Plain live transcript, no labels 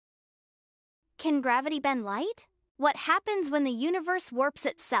Can gravity bend light? What happens when the universe warps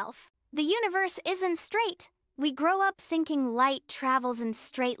itself? The universe isn't straight. We grow up thinking light travels in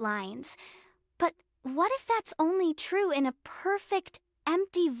straight lines. But what if that's only true in a perfect,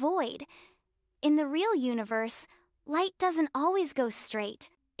 empty void? In the real universe, light doesn't always go straight.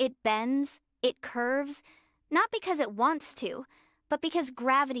 It bends, it curves, not because it wants to, but because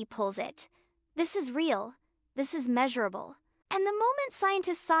gravity pulls it. This is real. This is measurable. And the moment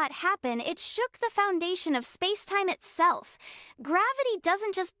scientists saw it happen, it shook the foundation of space-time itself. Gravity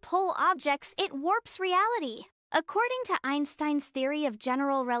doesn't just pull objects, it warps reality. According to Einstein's theory of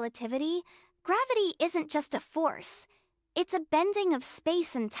general relativity, gravity isn't just a force. It's a bending of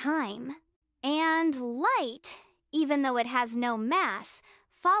space and time. And light, even though it has no mass,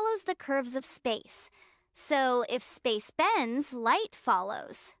 follows the curves of space. So if space bends, light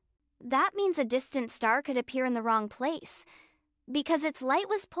follows. That means a distant star could appear in the wrong place, because its light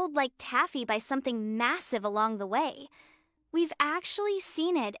was pulled like taffy by something massive along the way. We've actually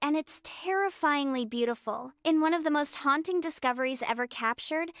seen it, and it's terrifyingly beautiful. In one of the most haunting discoveries ever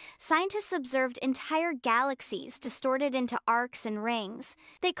captured, scientists observed entire galaxies distorted into arcs and rings.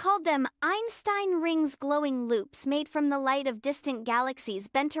 They called them Einstein rings, glowing loops made from the light of distant galaxies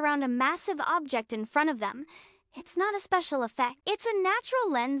bent around a massive object in front of them. It's not a special effect. It's a natural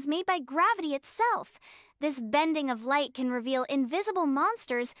lens made by gravity itself. This bending of light can reveal invisible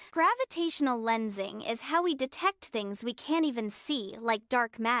monsters. Gravitational lensing is how we detect things we can't even see, like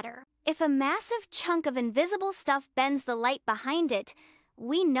dark matter. If a massive chunk of invisible stuff bends the light behind it,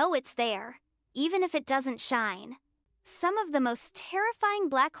 we know it's there, even if it doesn't shine. Some of the most terrifying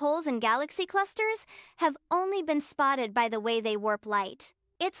black holes and galaxy clusters have only been spotted by the way they warp light.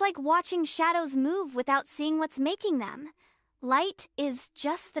 It's like watching shadows move without seeing what's making them. Light is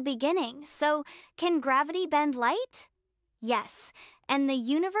just the beginning, so can gravity bend light? Yes, and the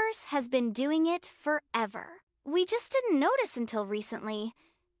universe has been doing it forever. We just didn't notice until recently.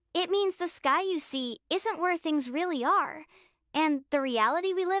 It means the sky you see isn't where things really are, and the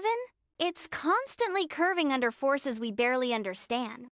reality we live in? It's constantly curving under forces we barely understand.